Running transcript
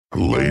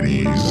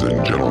Ladies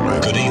and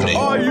gentlemen, Good evening.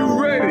 Are you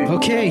ready?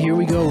 Okay, here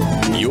we go.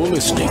 You're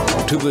listening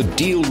to the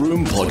Deal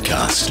Room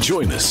Podcast.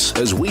 Join us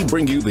as we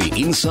bring you the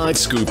inside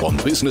scoop on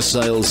business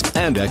sales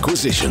and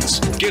acquisitions.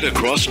 Get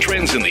across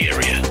trends in the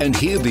area and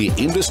hear the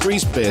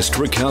industry's best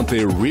recount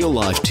their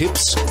real-life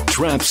tips,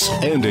 traps,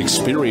 and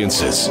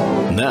experiences.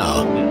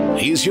 Now,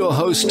 here's your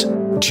host,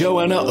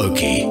 Joanna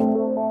Oakey.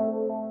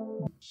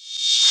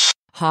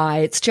 Hi,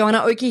 it's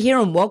Joanna Oakey here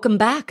and welcome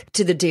back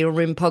to the Deal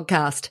Room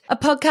Podcast, a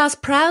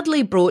podcast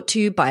proudly brought to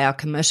you by our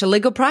commercial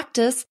legal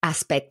practice,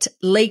 Aspect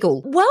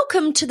Legal.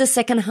 Welcome to the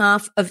second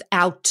half of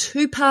our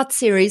two-part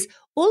series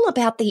all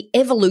about the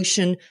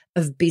evolution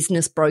of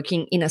business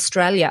broking in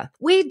Australia.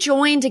 We're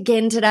joined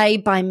again today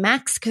by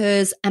Max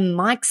Kurz and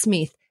Mike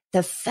Smith,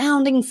 the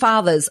founding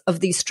fathers of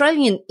the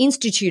Australian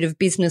Institute of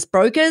Business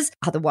Brokers,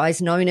 otherwise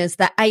known as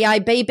the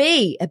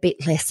AIBB, a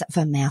bit less of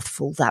a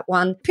mouthful, that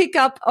one. Pick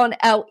up on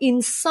our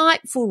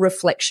insightful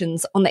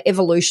reflections on the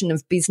evolution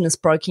of business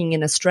broking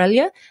in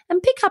Australia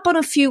and pick up on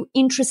a few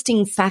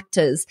interesting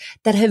factors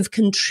that have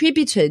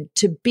contributed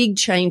to big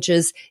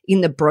changes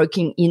in the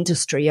broking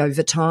industry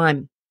over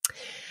time.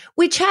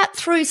 We chat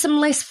through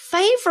some less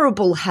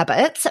favourable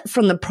habits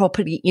from the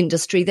property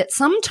industry that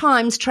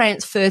sometimes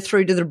transfer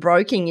through to the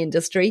broking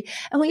industry,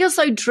 and we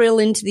also drill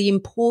into the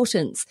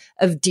importance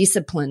of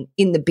discipline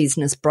in the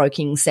business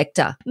broking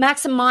sector.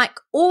 Max and Mike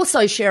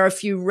also share a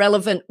few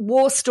relevant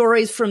war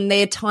stories from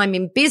their time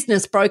in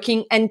business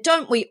broking, and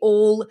don't we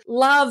all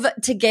love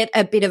to get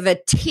a bit of a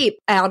tip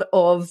out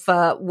of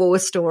war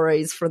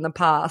stories from the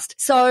past?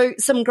 So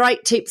some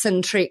great tips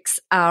and tricks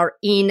are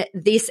in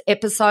this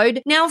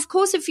episode. Now, of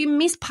course, if you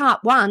miss part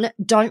one,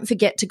 don't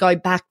forget to go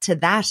back to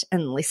that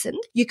and listen.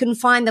 You can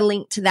find the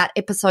link to that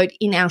episode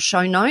in our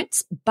show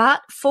notes.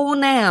 But for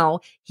now,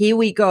 here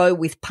we go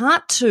with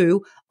part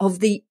two of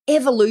the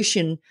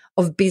evolution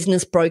of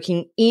business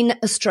broking in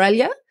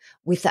Australia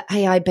with the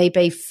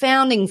AIBB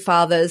founding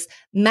fathers,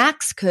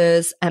 Max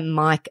Kurz and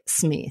Mike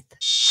Smith.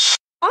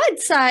 I'd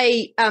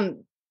say,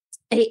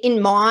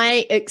 in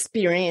my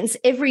experience,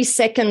 every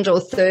second or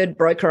third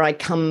broker I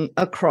come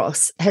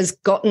across has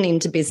gotten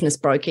into business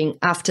broking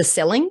after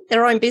selling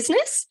their own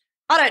business.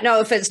 I don't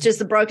know if it's just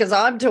the brokers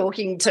I'm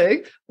talking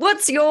to.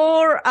 What's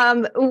your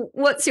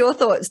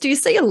thoughts? Do you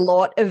see a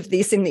lot of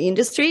this in the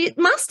industry? It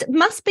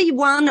must be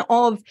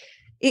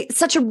it's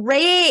such a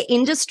rare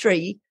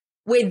industry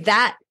where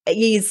that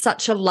is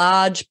such a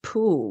large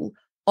pool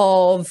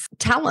of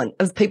talent,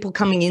 of people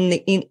coming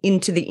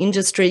into the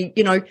industry,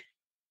 you know,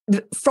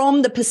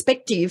 from the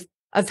perspective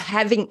of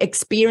having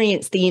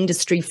experienced the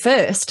industry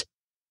first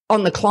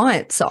on the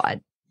client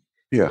side.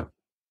 Yeah,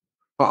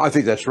 I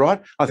think that's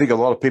right. I think a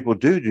lot of people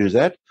do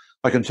that.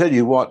 I can tell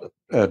you what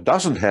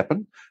doesn't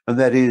happen, and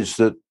that is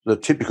that the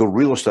typical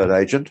real estate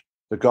agent,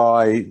 the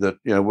guy that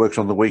works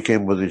on the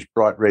weekend with his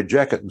bright red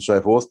jacket and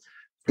so forth,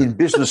 in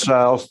business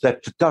sales,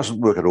 that doesn't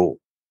work at all.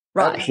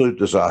 Right. Absolute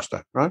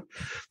disaster, right?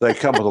 They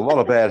come with a lot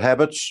of bad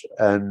habits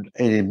and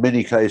in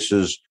many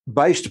cases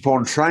based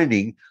upon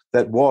training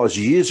that was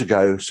years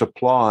ago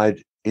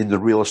supplied in the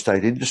real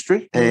estate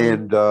industry.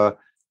 And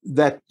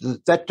that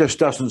just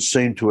doesn't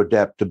seem to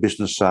adapt to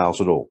business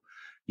sales at all.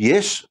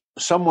 Yes,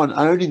 someone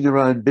owning their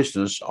own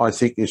business, I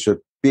think, is a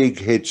big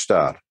head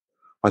start.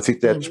 I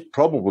think that's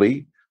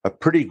probably a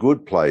pretty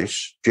good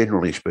place,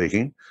 generally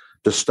speaking,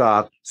 to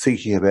start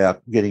thinking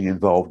about getting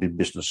involved in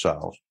business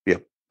sales. Yeah.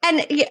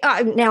 And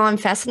now I'm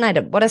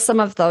fascinated. What are some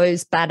of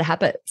those bad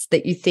habits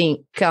that you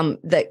think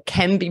that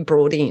can be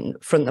brought in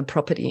from the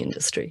property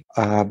industry?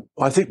 I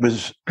think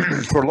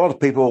for a lot of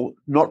people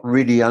not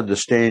really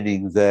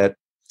understanding that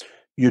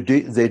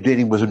they're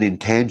dealing with an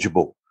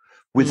intangible.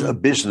 With a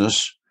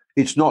business,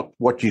 it's not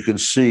what you can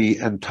see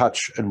and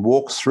touch and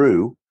walk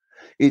through.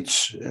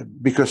 It's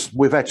because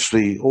we've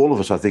actually, all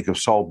of us, I think, have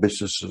sold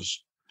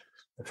businesses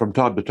from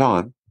time to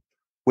time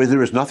where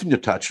there is nothing to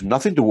touch and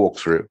nothing to walk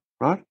through,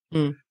 right?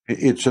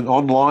 It's an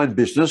online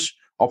business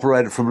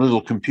operated from a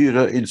little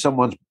computer in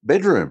someone's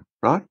bedroom,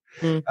 right?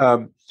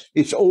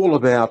 It's all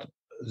about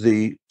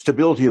the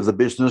stability of the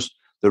business,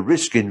 the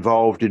risk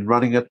involved in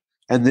running it,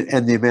 and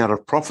the amount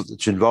of profit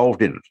that's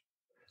involved in it.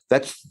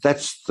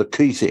 That's the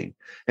key thing.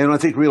 And I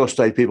think real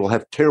estate people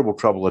have terrible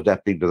trouble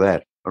adapting to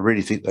that. I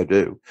really think they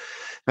do.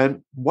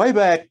 And way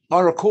back, I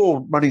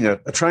recall running a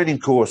training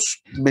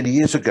course many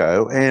years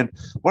ago, and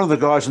one of the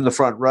guys in the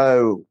front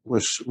row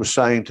was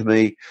saying to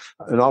me,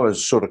 and I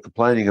was sort of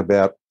complaining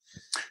about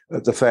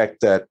the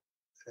fact that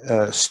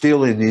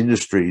still in the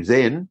industry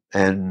then,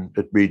 and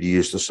it really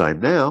is the same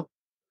now,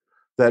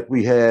 that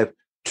we have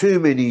too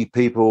many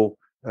people,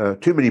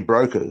 too many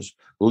brokers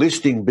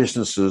listing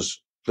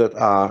businesses that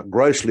are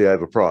grossly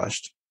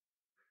overpriced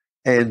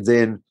and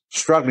then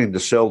struggling to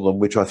sell them,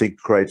 which I think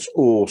creates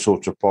all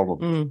sorts of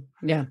problems.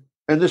 Yeah.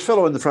 And this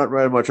fellow in the front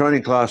row of my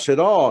training class said,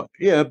 oh,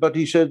 yeah, but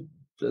he said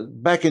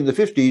back in the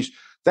 50s,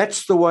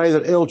 that's the way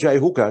that L.J.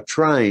 Hooker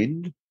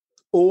trained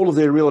all of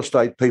their real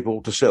estate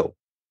people to sell.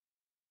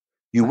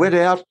 You went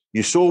out,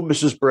 you saw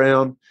Mrs.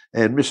 Brown,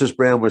 and Mrs.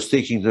 Brown was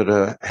thinking that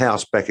her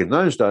house back in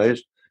those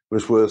days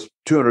was worth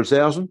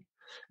 $200,000,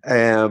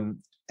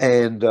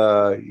 And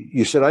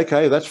you said,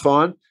 okay, that's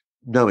fine,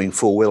 knowing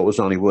full well it was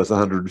only worth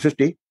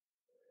 150.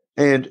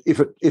 And if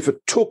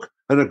it took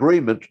an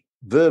agreement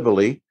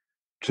verbally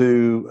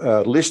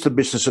to list the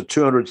business at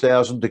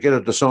 200,000 to get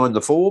it to sign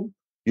the form,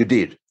 you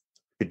did.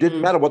 It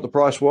didn't matter what the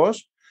price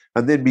was.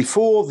 And then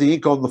before the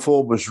ink on the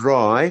form was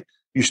dry,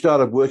 you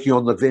started working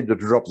on the vendor to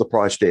drop the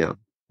price down,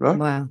 right?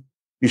 Wow.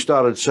 You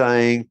started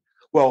saying,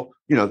 well,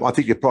 I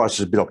think your price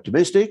is a bit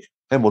optimistic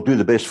and we'll do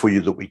the best for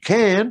you that we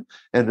can.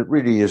 And it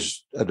really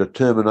is a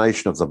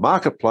determination of the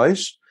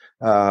marketplace.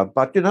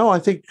 But, I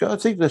think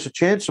there's a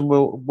chance and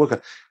we'll work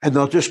it. And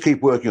they'll just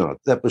keep working on it.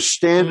 That was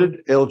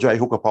standard LJ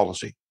Hooker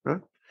policy,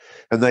 right?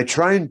 And they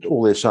trained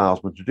all their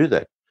salesmen to do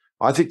that.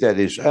 I think that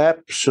is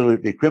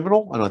absolutely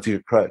criminal, and I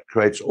think it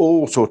creates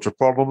all sorts of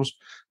problems.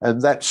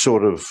 And that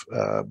sort of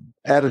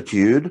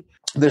attitude,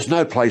 there's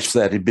no place for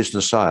that in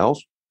business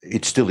sales.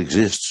 It still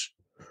exists,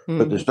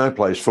 but there's no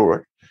place for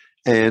it.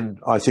 And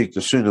I think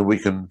the sooner we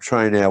can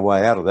train our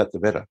way out of that, the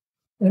better.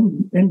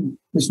 In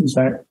business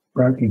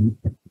broking,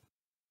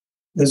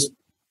 there's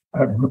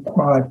a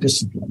required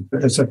discipline.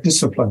 There's a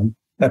discipline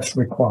that's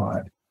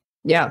required.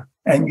 Yeah.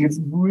 And you've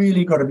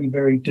really got to be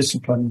very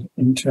disciplined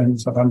in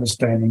terms of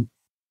understanding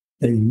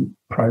the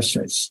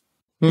process.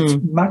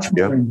 It's much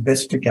more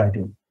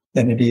investigative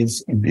than it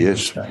is in real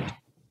estate.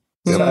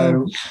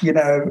 So,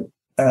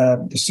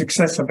 the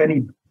success of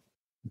any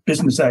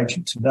business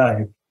agent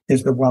today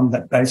is the one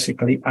that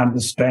basically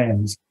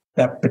understands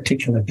that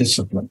particular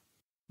discipline.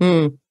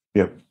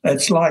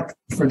 It's like,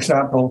 for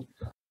example,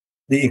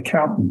 the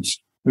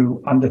accountants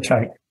who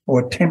undertake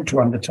or attempt to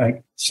undertake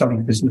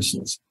selling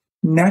businesses.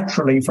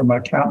 Naturally, from an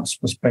accountant's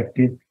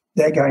perspective,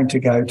 they're going to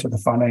go to the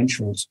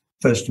financials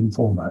first and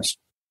foremost.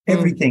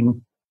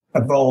 Everything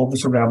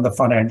evolves around the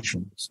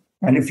financials.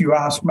 And if you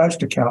ask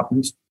most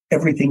accountants,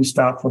 everything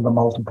starts with a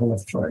multiple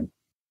of 3.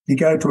 You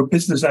go to a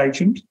business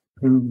agent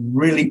who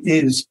really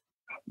is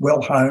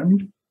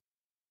well-honed.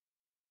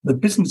 The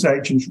business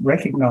agent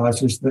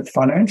recognises that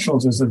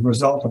financials is a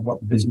result of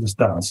what the business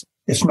does.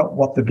 It's not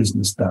what the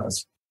business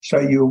does. So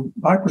your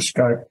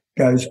microscope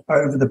goes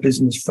over the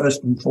business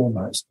first and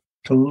foremost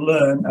to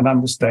learn and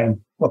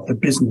understand what the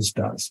business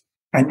does.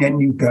 And then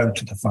you go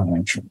to the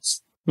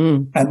financials.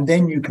 And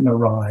then you can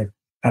arrive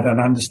at an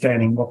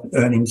understanding what the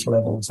earnings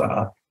levels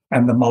are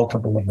and the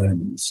multiple of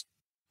earnings.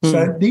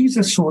 So these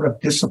are sort of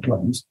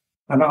disciplines.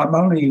 And I'm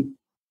only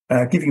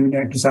giving you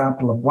an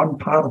example of one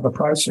part of the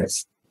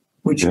process,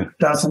 which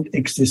doesn't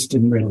exist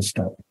in real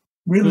estate.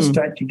 Real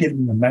estate, you give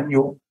them the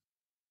manual.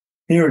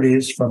 Here it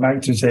is from A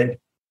to Z.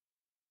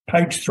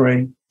 Page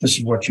 3, this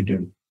is what you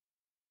do.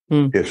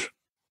 Yes.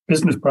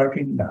 Business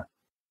broking, no.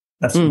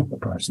 That's not the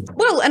process.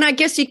 Well, and I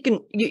guess you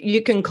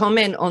can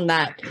comment on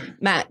that,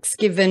 Max,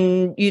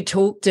 given you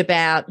talked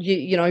about,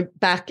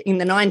 back in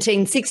the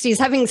 1960s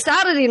having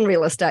started in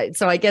real estate.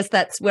 So I guess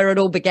that's where it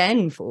all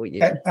began for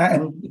you.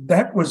 And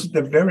that was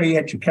the very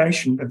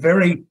education, the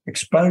very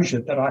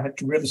exposure that I had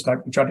to real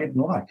estate, which I didn't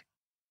like.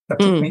 That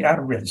took me out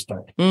of real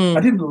estate.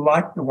 I didn't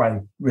like the way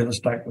real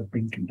estate was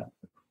being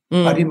conducted.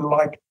 I didn't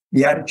like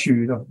the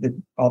attitude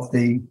of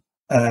the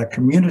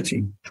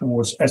community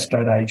towards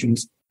estate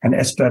agents and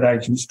estate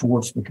agents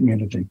towards the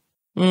community.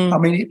 I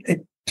mean,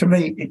 to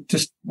me, it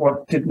just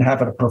didn't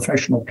have a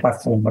professional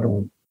platform at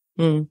all.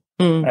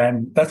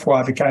 And that's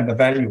why I became a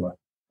valuer.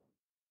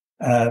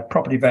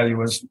 Property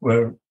valuers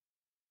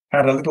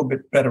had a little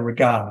bit better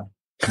regard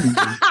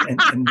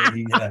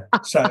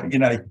so,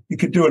 you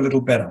could do a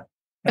little better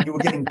and you were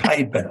getting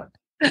paid better.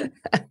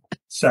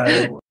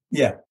 So,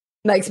 yeah.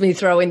 Makes me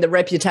throw in the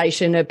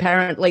reputation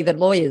apparently that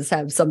lawyers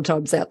have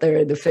sometimes out there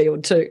in the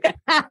field too.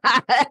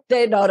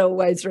 They're not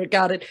always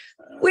regarded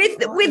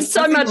with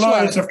so much love.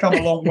 Lawyers have come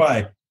a long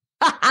way.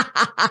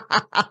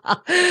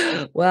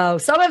 Well,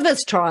 some of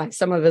us try.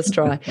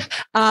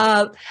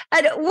 And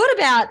what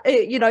about,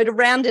 to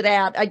round it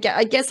out, I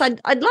guess I'd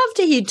love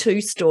to hear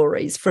 2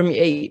 stories from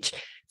each.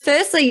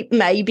 Firstly,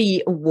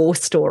 maybe a war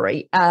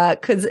story, and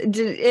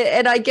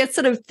I guess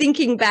sort of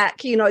thinking back,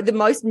 the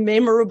most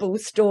memorable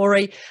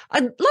story.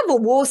 I'd love a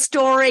war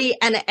story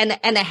and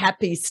a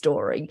happy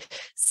story.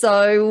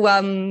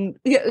 So,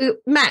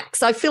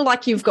 Max, I feel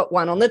like you've got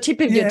one on the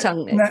tip of your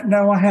tongue there.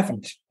 No, I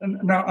haven't.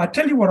 No, I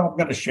tell you what I'm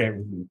going to share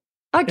with you.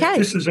 Okay. If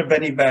this is of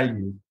any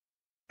value.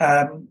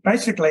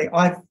 Basically,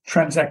 I've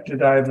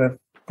transacted over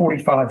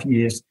 45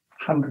 years,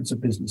 hundreds of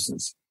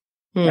businesses.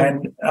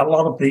 And a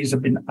lot of these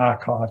have been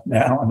archived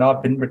now, and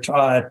I've been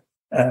retired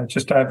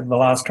just over the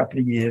last couple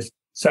of years.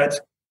 So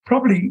it's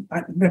probably,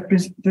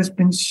 there's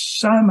been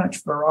so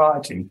much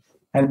variety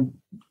and,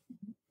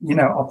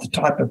 of the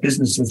type of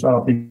businesses that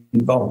I've been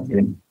involved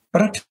in.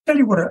 But I tell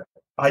you what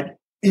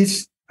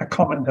is a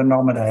common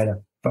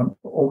denominator from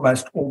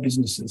almost all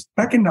businesses.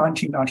 Back in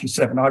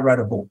 1997, I wrote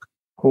a book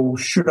called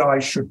Should I,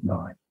 Shouldn't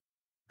I?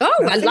 Oh,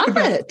 now, I love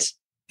it.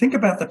 Think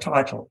about the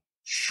title,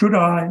 Should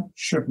I,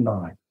 Shouldn't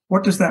I?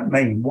 What does that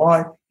mean?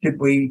 Why did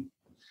we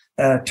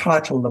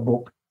title the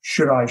book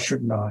Should I,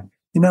 Shouldn't I?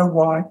 You know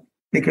why?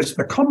 Because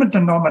the common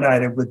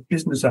denominator with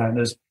business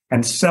owners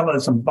and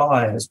sellers and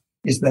buyers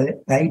is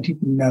that they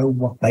didn't know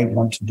what they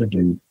wanted to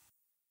do.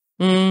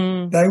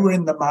 They were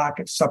in the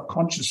market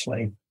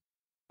subconsciously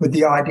with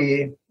the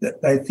idea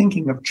that they're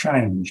thinking of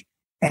change.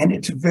 And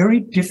it's a very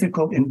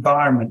difficult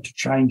environment to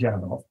change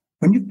out of.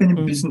 When you've been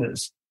in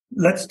business,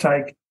 let's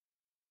take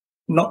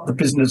not the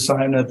business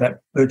owner that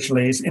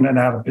virtually is in and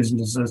out of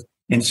businesses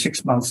in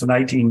 6 months and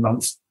 18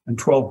 months and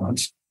 12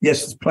 months.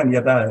 Yes, there's plenty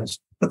of those.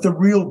 But the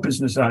real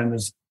business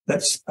owners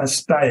that are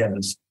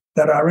stayers,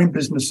 that are in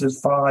businesses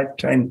 5,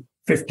 10,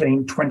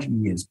 15, 20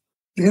 years,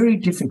 very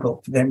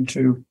difficult for them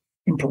to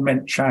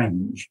implement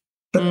change.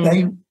 But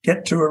they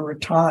get to a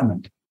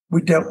retirement.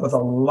 We dealt with a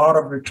lot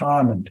of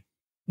retirement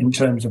in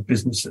terms of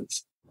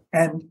businesses.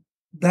 And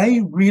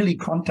they really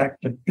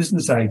contact a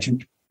business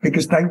agent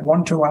because they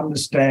want to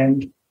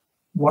understand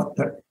what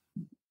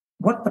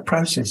the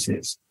process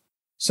is.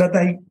 So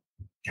they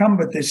come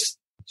with this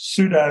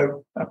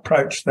pseudo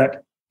approach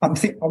that I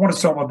want to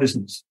sell my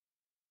business.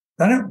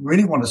 They don't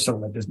really want to sell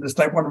their business.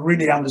 They want to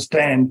really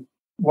understand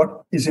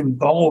what is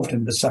involved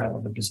in the sale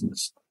of the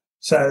business.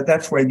 So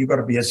that's where you've got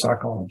to be a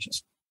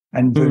psychologist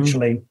and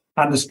virtually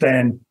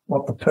understand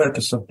what the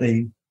purpose of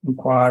the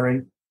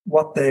inquiry,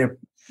 what their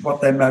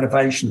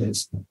motivation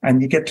is.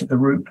 And you get to the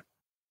root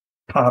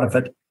part of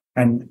it,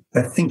 and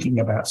they're thinking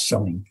about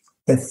selling.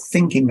 They're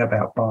thinking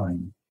about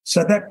buying.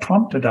 So that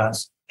prompted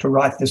us to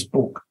write this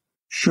book,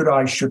 Should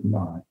I, Shouldn't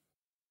I?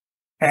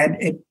 And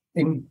it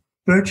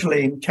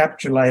virtually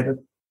encapsulated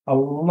a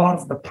lot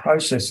of the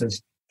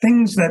processes,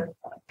 things that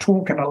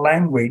talk in a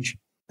language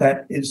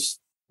that is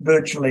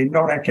virtually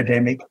not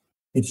academic.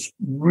 It's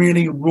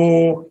really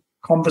raw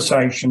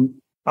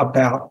conversation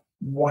about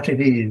what it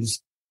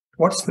is.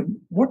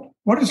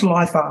 What is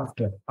life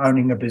after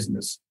owning a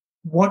business?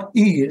 What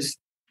is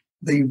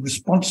the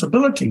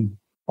responsibility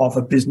of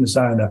a business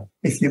owner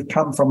if you've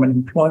come from an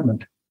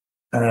employment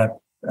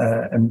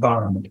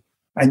environment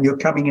and you're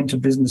coming into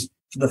business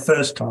for the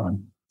first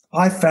time?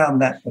 I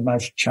found that the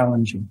most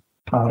challenging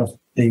part of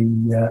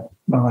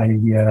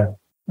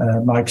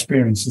my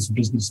experience as a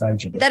business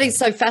agent. That is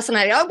so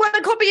fascinating. I want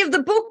a copy of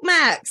the book,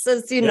 Max.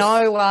 As you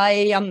know,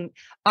 I'm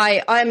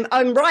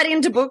right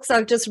into books.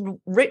 I've just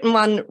written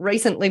one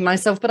recently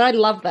myself, but I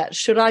love that.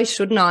 Should I,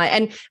 shouldn't I?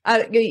 And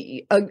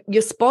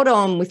you're spot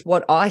on with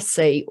what I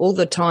see all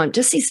the time.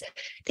 Just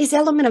this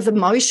element of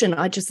emotion,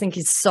 I just think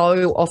is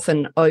so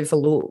often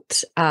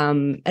overlooked.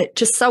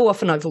 Just so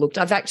often overlooked.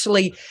 I've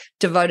actually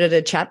devoted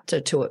a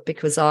chapter to it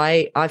because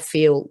I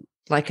feel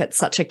like it's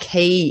such a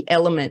key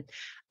element.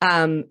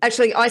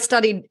 Actually, I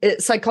studied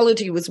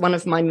psychology was one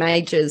of my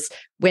majors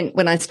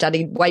when I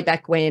studied way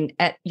back when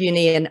at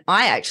uni, and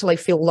I actually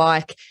feel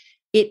like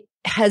it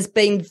has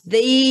been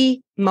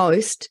the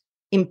most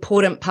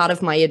important part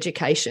of my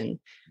education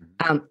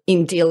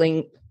in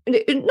dealing,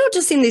 not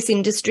just in this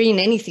industry, in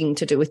anything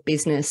to do with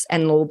business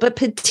and law, but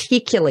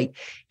particularly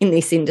in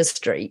this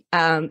industry.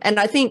 And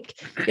I think,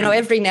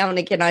 every now and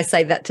again I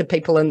say that to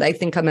people and they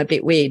think I'm a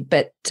bit weird,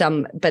 but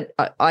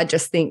I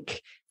just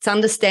think it's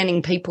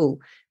understanding people,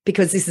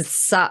 because this is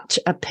such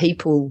a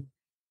people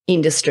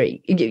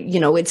industry.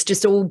 It's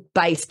just all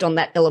based on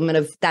that element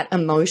of that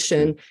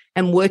emotion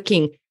and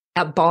working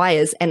our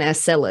buyers and our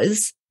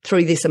sellers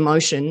through this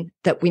emotion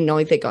that we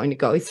know they're going to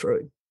go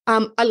through.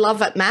 I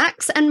love it,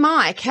 Max. And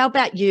Mike, how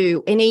about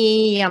you?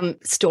 Any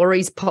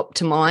stories pop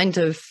to mind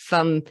of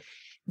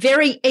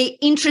very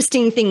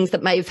interesting things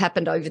that may have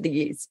happened over the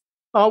years?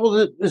 Oh,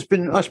 well, there's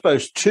been, I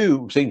suppose,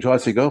 two things I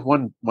think of,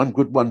 one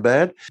good, one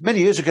bad. Many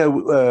years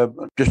ago,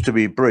 just to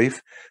be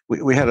brief,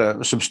 we had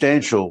a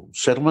substantial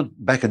settlement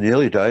back in the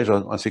early days.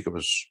 I think it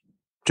was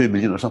 2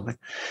 million or something.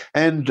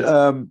 And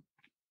the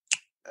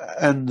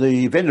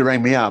vendor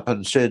rang me up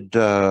and said,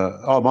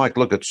 oh, Mike,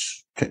 look,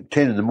 it's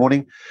 10 in the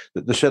morning.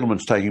 The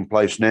settlement's taking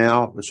place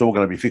now. It's all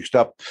going to be fixed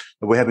up.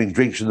 We're having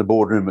drinks in the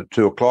boardroom at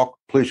 2:00.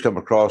 Please come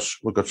across.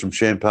 We've got some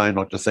champagne. I'd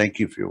like to thank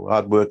you for your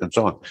hard work and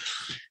so on.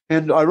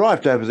 And I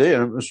arrived over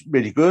there, and it was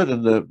really good,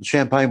 and the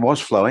champagne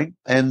was flowing.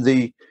 And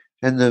the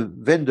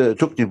vendor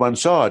took me one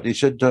side. He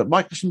said,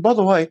 "Mike, listen. By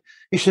the way,"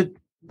 he said,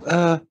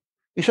 "I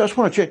just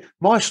want to check.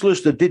 My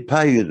solicitor did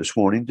pay you this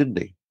morning, didn't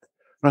he?"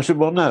 And I said,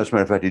 "Well, no. As a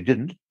matter of fact, he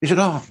didn't." He said,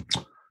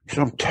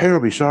 "I'm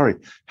terribly sorry.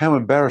 How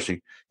embarrassing."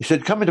 He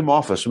said, "Come into my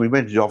office." And we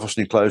went to the office,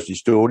 and he closed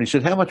his door. And he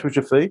said, "How much was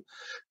your fee?"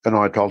 And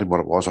I told him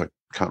what it was. I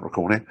can't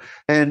recall now.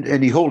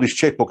 And he hauled his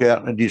checkbook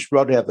out and he just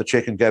wrote out the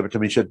check and gave it to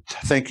me. He said,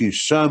 "Thank you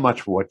so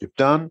much for what you've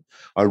done.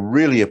 I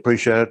really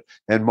appreciate it.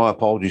 And my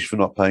apologies for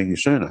not paying you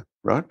sooner."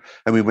 Right?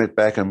 And we went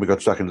back and we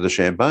got stuck into the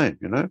champagne,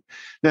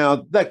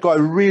 Now, that guy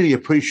really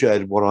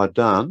appreciated what I'd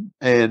done.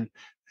 And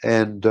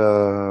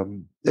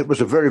it was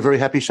a very, very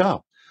happy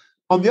sale.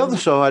 On the other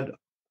side,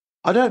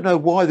 I don't know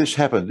why this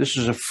happened. This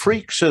is a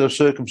freak set of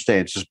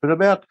circumstances, but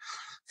about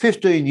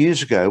 15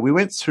 years ago, we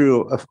went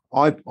through,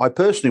 I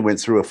personally went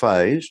through a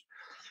phase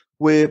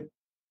where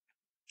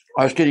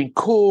I was getting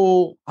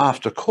call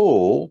after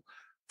call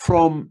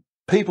from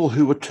people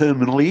who were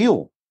terminally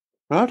ill,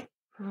 right?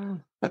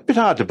 A bit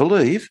hard to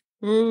believe.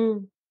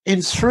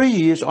 In 3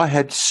 years, I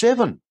had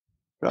 7,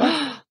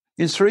 right?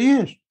 In 3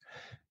 years.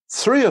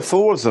 3 or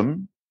 4 of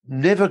them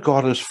never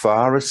got as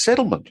far as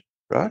settlement,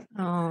 right?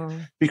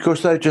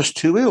 Because they're just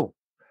too ill.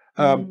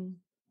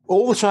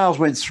 All the sales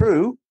went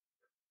through.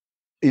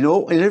 In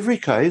every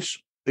case,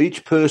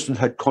 each person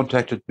had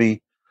contacted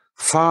me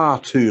far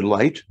too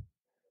late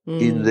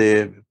in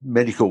their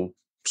medical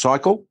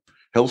cycle,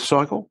 health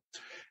cycle,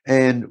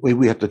 and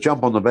we had to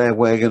jump on the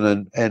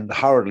bandwagon and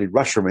hurriedly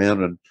rush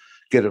around and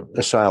get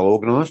a sale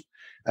organised.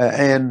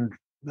 And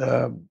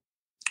I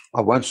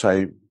won't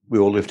say we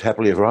all lived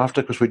happily ever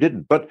after, because we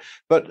didn't, but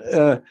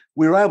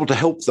we were able to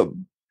help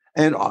them.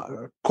 And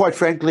quite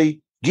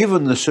frankly,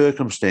 given the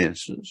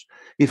circumstances,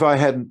 if I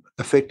hadn't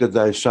affected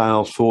those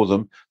sales for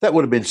them, that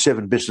would have been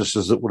 7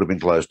 businesses that would have been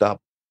closed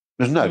up.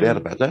 There's no doubt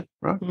about that,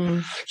 right?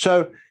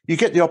 So you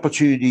get the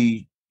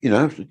opportunity,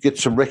 to get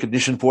some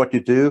recognition for what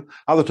you do.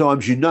 Other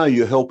times,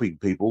 you're helping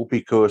people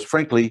because,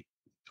 frankly,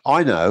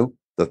 I know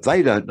that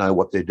they don't know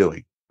what they're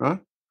doing, right?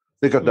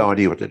 They've got no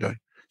idea what they're doing.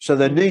 So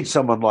they need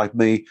someone like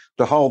me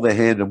to hold their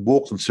hand and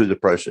walk them through the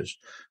process.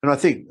 And I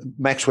think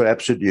Max would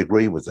absolutely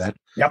agree with that.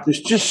 Yep.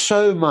 There's just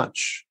so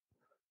much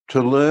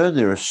to learn.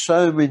 There are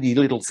so many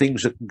little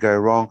things that can go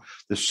wrong.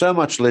 There's so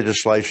much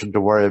legislation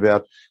to worry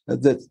about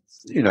that,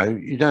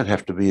 you don't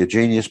have to be a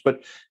genius,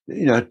 but,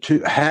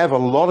 to have a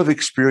lot of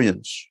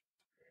experience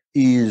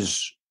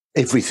is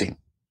everything,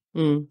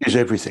 So,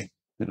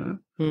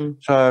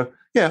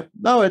 yeah,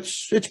 no,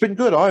 it's been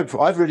good. I've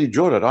really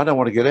enjoyed it. I don't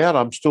want to get out.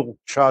 I'm still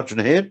charging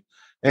ahead.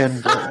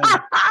 And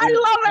I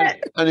love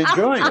it. And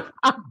enjoying it.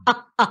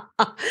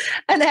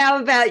 And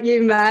how about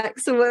you,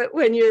 Max?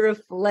 When you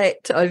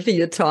reflect over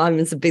your time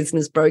as a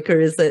business broker,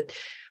 is it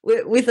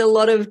with a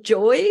lot of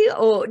joy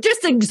or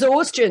just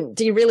exhaustion?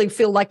 Do you really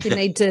feel like you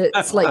need to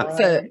sleep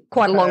for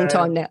quite a long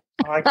time now?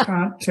 I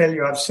can't tell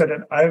you. I've said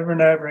it over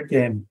and over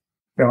again,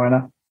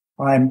 Joanna.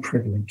 I'm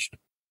privileged.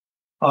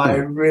 I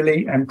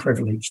really am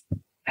privileged.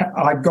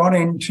 I got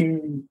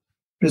into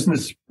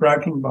business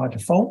broking by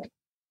default.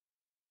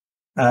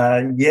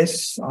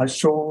 Yes, I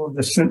saw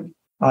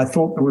I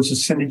thought there was a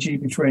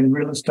synergy between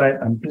real estate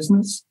and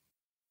business,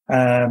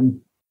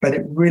 but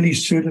it really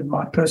suited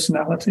my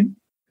personality.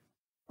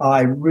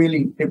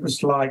 It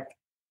was like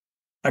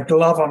a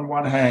glove on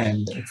one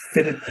hand. It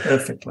fitted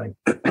perfectly.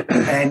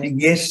 And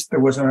yes,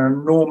 there was an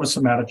enormous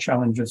amount of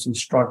challenges and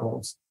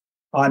struggles.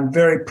 I'm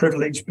very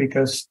privileged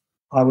because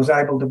I was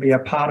able to be a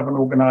part of an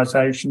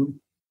organisation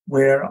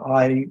where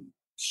I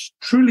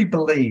truly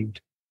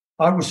believed.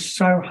 I was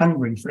so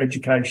hungry for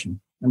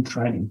education and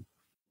training.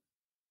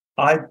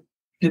 I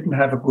didn't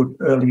have a good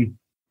early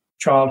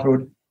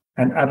childhood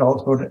and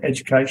adulthood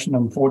education,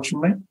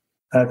 unfortunately.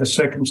 The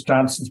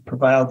circumstances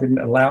prevailed, didn't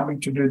allow me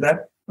to do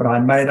that, but I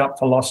made up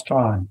for lost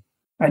time.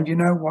 And you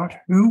know what?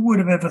 Who would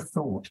have ever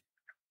thought,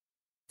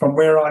 from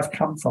where I've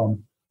come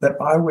from, that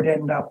I would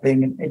end up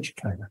being an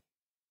educator?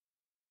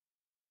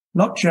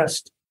 Not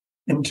just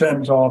in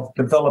terms of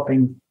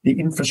developing the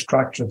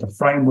infrastructure, the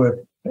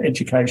framework for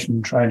education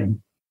and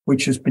training,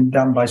 which has been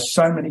done by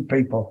so many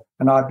people,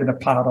 and I've been a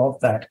part of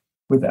that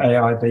with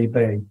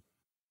AIBB,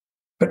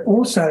 but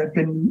also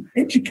been an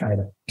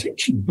educator,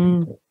 teaching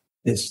people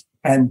this.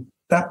 And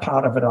that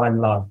part of it I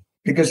love,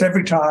 because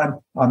every time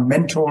I'm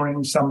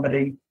mentoring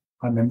somebody,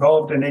 I'm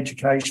involved in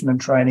education and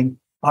training,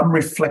 I'm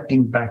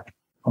reflecting back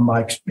on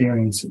my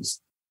experiences,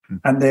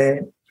 and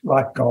they're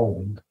like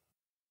gold.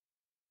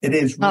 It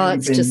is really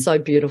it's just so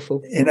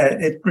beautiful.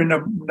 It's been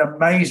an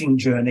amazing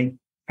journey,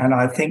 and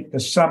I think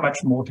there's so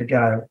much more to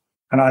go.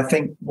 And I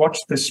think watch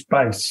this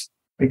space,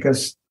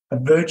 because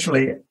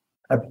virtually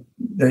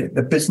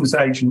the business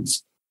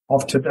agents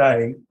of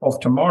today, of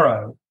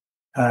tomorrow,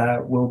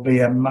 will be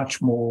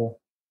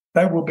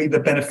they will be the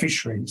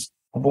beneficiaries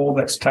of all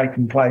that's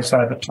taken place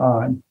over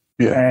time.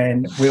 Yeah.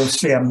 And we'll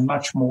see a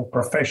much more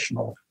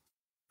professional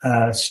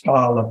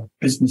style of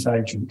business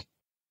agent.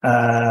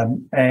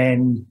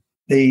 And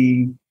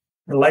the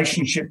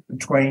relationship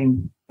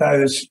between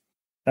those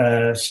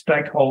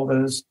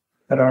stakeholders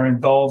that are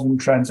involved in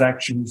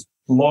transactions,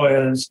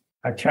 lawyers,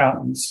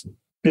 accountants,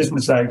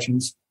 business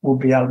agents, will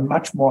be a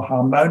much more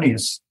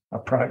harmonious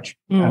approach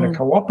and a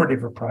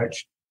cooperative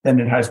approach than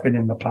it has been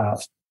in the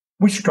past.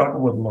 We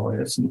struggled with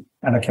lawyers and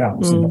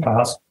accountants in the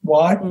past.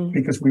 Why?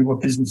 Because we were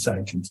business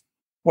agents.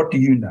 What do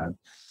you know?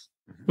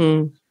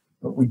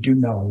 But we do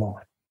know a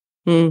lot.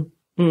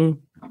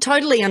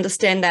 Totally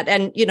understand that.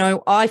 And,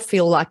 I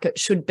feel like it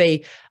should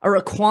be a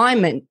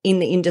requirement in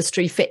the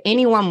industry for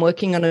anyone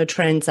working on a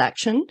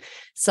transaction.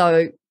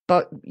 So,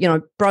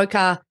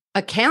 broker,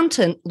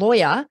 accountant,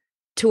 lawyer,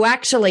 to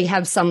actually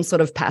have some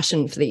sort of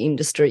passion for the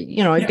industry,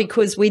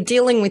 because we're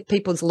dealing with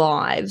people's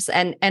lives.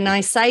 And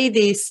I say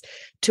this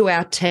to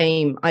our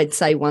team, I'd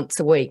say once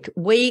a week.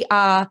 We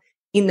are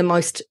in the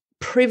most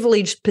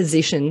privileged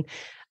position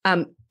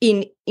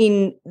in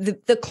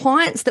the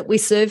clients that we're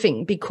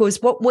serving,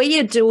 because what we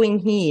are doing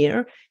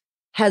here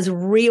has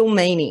real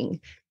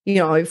meaning,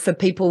 for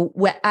people.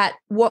 We're at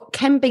what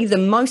can be the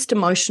most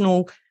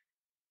emotional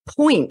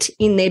point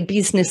in their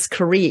business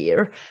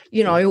career,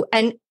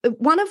 and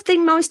one of the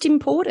most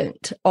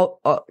important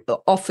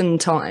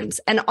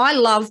oftentimes. And I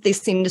love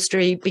this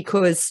industry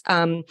because,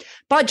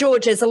 by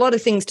George, there's a lot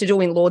of things to do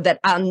in law that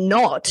are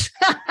not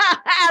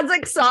as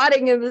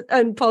exciting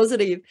and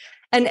positive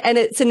And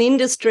it's an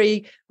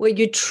industry where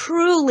you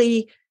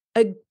truly,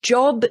 a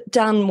job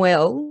done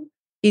well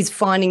is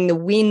finding the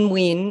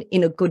win-win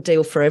in a good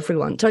deal for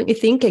everyone, don't you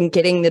think? And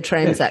getting the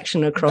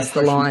transaction across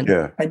the line.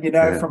 Yeah.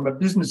 And, from a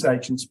business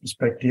agent's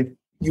perspective,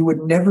 you would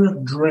never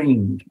have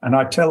dreamed, and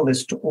I tell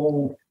this to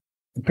all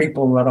the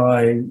people that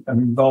I am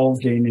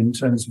involved in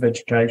terms of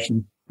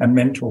education and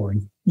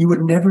mentoring, you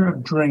would never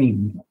have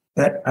dreamed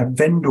that a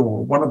vendor,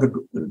 one of the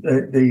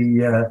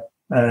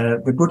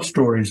good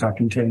stories I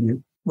can tell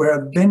you, where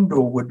a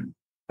vendor would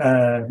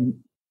have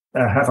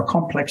a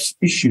complex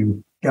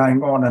issue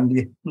going on, and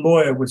the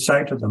lawyer would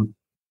say to them,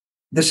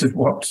 this is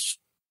what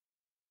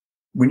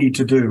we need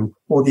to do,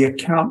 or the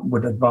accountant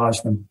would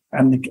advise them,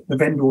 and the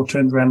vendor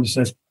turns around and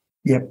says,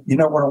 yeah, you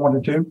know what I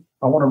want to do?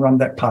 I want to run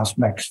that past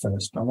Max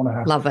first. I want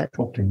to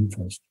talk to him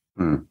first.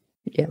 Mm.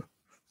 Yeah.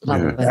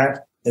 Love it.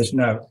 That is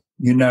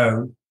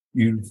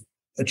you've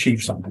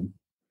achieved something.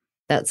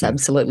 That's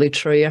absolutely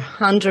true. You're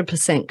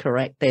 100%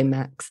 correct there,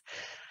 Max.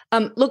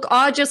 Look,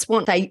 I just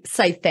want to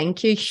say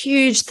thank you,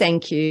 huge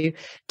thank you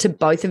to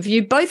both of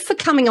you, both for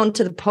coming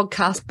onto the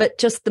podcast, but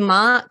just the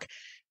mark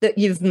that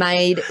you've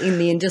made in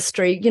the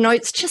industry.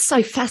 It's just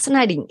so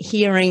fascinating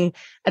hearing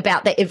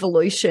about the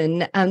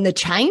evolution and the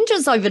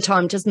changes over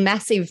time, just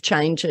massive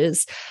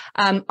changes.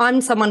 I'm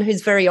someone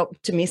who's very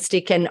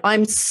optimistic, and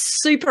I'm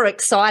super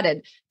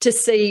excited to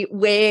see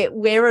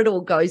where it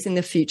all goes in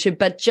the future.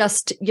 But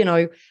just,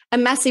 a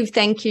massive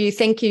thank you.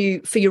 Thank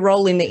you for your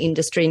role in the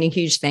industry, and a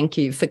huge thank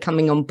you for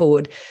coming on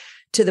board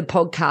to the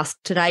podcast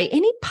today.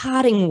 Any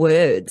parting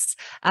words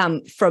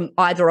from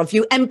either of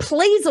you? And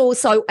please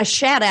also a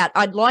shout out.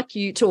 I'd like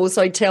you to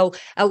also tell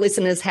our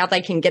listeners how they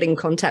can get in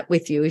contact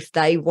with you if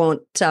they want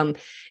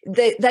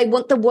they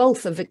want the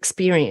wealth of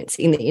experience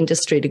in the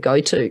industry to go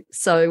to.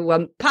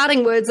 So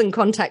parting words and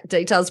contact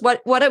details.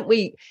 Why don't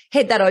we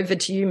head that over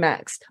to you,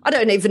 Max? I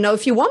don't even know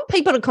if you want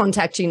people to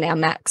contact you now,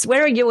 Max.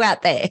 Where are you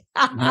out there?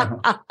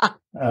 I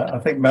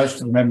think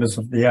most of the members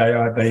of the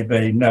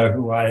AIBB know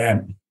who I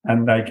am,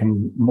 and they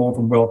can more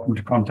than welcome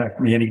to contact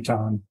me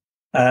anytime.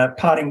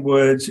 Parting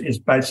words is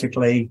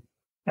basically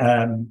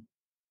live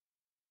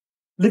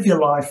your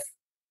life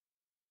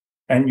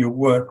and your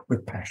work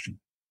with passion.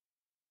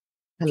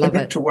 I love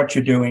Commit it. to what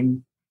you're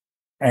doing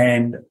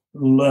and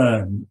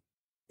learn.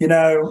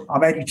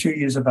 I'm 82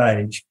 years of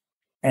age,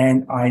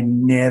 and I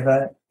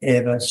never,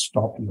 ever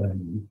stop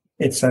learning.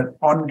 It's an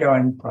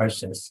ongoing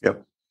process.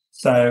 Yep.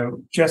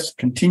 So just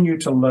continue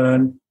to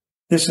learn.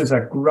 This is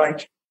a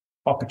great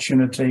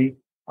opportunity.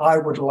 I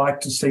would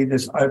like to see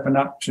this open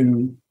up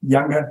to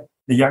the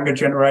younger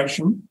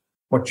generation.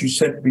 What you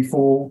said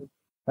before,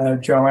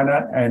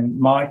 Joanna and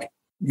Mike,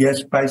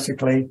 yes,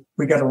 basically,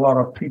 we get a lot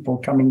of people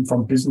coming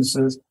from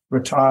businesses,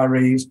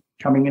 retirees,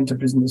 coming into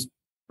business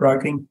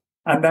broking,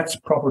 and that's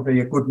probably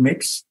a good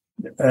mix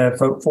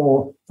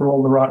for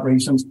all the right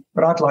reasons.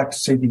 But I'd like to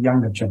see the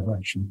younger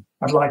generation.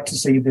 I'd like to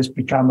see this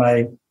become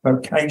a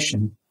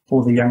vocation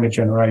for the younger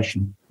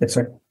generation. It's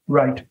a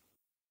great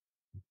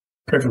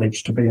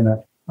privilege to be in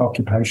an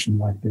occupation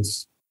like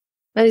this.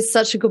 That is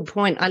such a good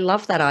point. I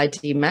love that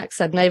idea,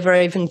 Max. I'd never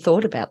even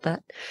thought about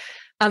that.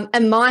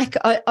 And Mike,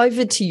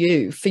 over to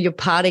you for your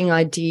parting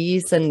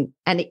ideas and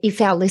if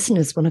our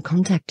listeners want to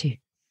contact you.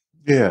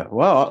 Yeah,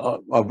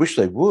 well, I wish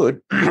they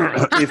would,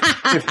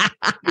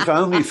 if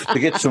only to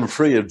get some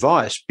free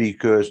advice,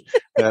 because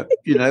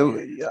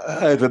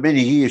over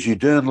many years you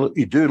do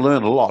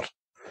learn a lot,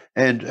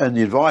 and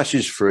the advice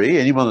is free.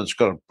 Anyone that's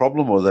got a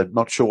problem or they're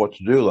not sure what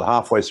to do, they're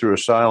halfway through a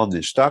sale and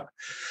they're stuck,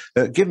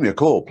 give me a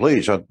call,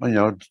 please. I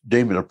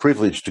deem it a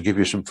privilege to give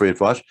you some free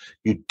advice.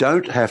 You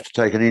don't have to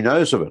take any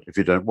no's of it if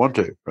you don't want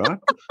to, right?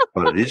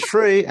 But it is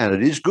free and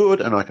it is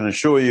good, and I can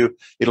assure you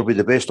it'll be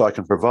the best I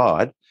can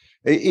provide.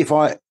 If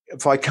I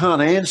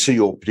can't answer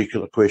your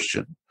particular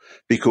question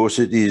because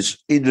it is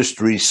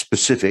industry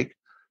specific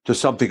to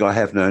something I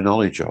have no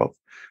knowledge of,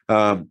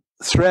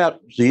 throughout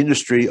the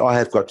industry, I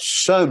have got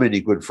so many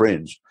good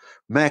friends,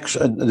 Max,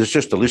 and there's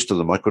just a list of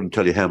them. I couldn't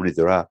tell you how many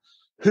there are,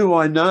 who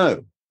I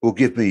know will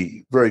give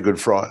me very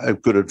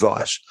good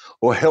advice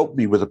or help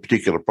me with a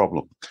particular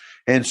problem.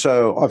 And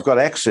so I've got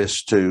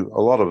access to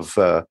a lot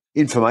of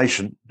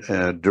information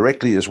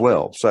directly as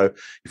well. So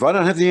if I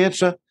don't have the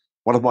answer,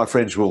 one of my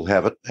friends will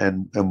have it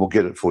and we'll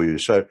get it for you.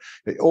 So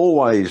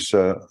always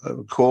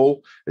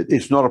call.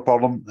 It's not a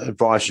problem.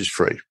 Advice is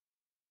free.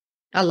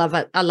 I love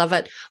it. I love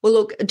it. Well,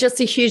 look,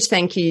 just a huge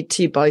thank you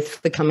to you both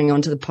for coming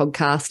onto the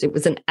podcast. It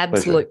was an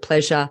absolute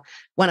pleasure.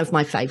 One of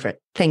my favourite.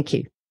 Thank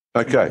you.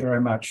 Okay. Thank you very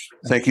much.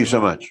 Thank you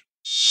so much.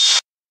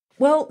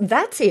 Well,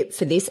 that's it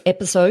for this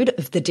episode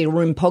of the Deal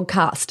Room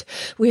podcast.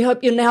 We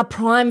hope you're now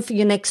primed for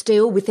your next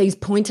deal with these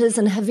pointers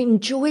and have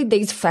enjoyed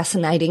these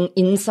fascinating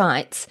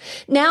insights.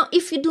 Now,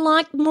 if you'd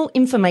like more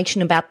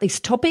information about this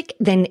topic,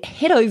 then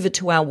head over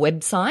to our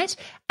website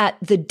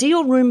at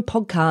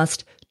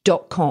thedealroompodcast.com.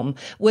 dealroompodcast.com,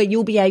 where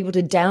you'll be able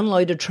to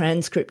download a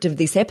transcript of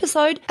this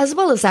episode, as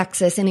well as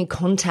access any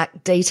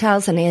contact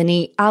details and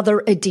any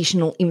other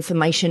additional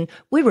information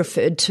we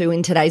referred to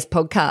in today's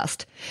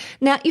podcast.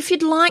 Now, if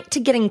you'd like to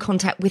get in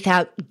contact with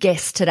our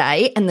guests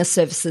today and the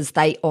services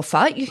they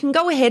offer, you can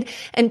go ahead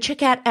and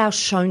check out our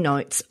show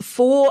notes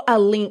for a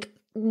link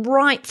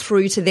right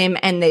through to them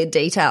and their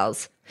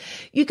details.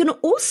 You can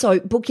also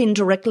book in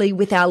directly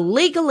with our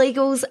legal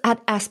eagles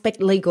at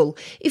Aspect Legal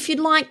if you'd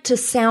like to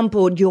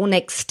soundboard your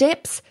next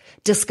steps,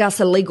 discuss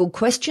a legal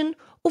question,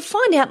 or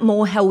find out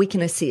more how we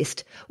can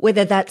assist,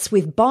 whether that's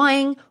with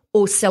buying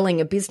or selling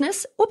a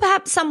business, or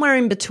perhaps somewhere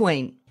in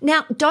between.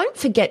 Now, don't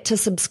forget to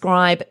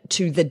subscribe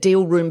to the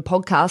Deal Room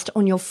podcast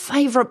on your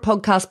favourite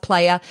podcast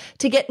player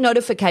to get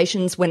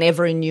notifications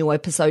whenever a new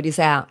episode is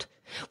out.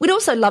 We'd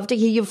also love to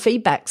hear your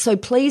feedback, so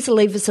please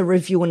leave us a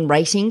review and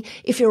rating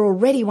if you're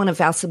already one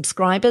of our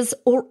subscribers,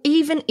 or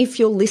even if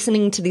you're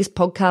listening to this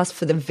podcast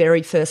for the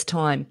very first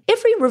time.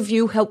 Every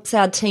review helps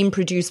our team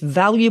produce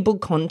valuable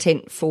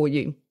content for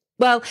you.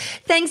 Well,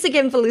 thanks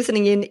again for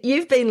listening in.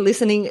 You've been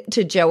listening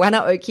to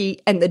Joanna Oakey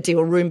and the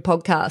Deal Room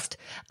podcast,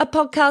 a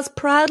podcast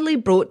proudly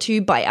brought to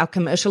you by our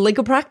commercial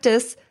legal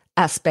practice,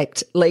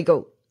 Aspect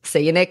Legal.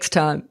 See you next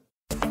time.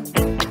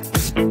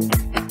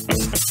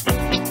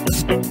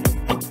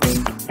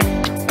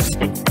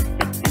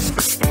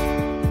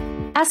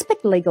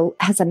 Aspect Legal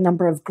has a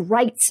number of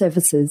great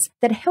services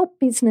that help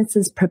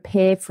businesses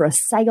prepare for a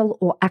sale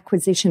or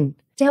acquisition,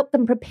 to help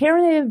them prepare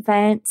in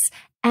advance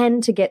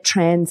and to get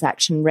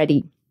transaction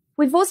ready.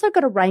 We've also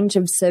got a range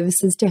of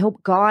services to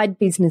help guide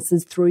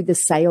businesses through the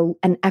sale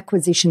and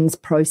acquisitions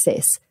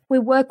process. We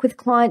work with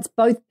clients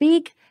both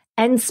big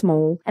and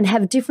small and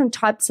have different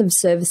types of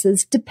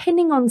services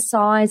depending on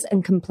size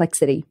and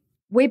complexity.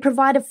 We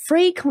provide a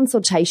free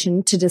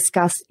consultation to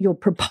discuss your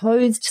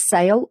proposed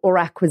sale or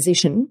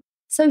acquisition.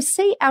 So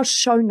see our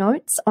show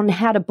notes on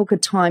how to book a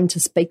time to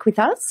speak with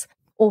us,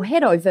 or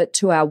head over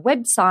to our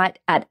website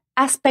at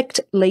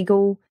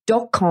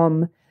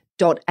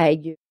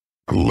aspectlegal.com.au.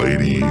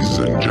 Ladies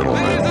and gentlemen.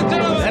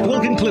 That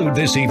will conclude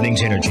this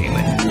evening's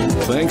entertainment.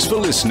 Thanks for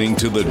listening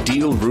to the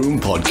Deal Room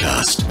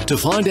podcast. To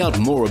find out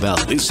more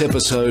about this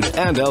episode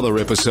and other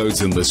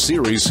episodes in the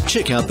series,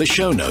 check out the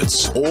show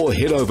notes or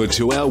head over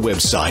to our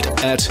website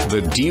at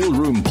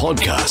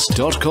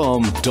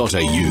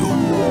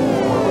thedealroompodcast.com.au.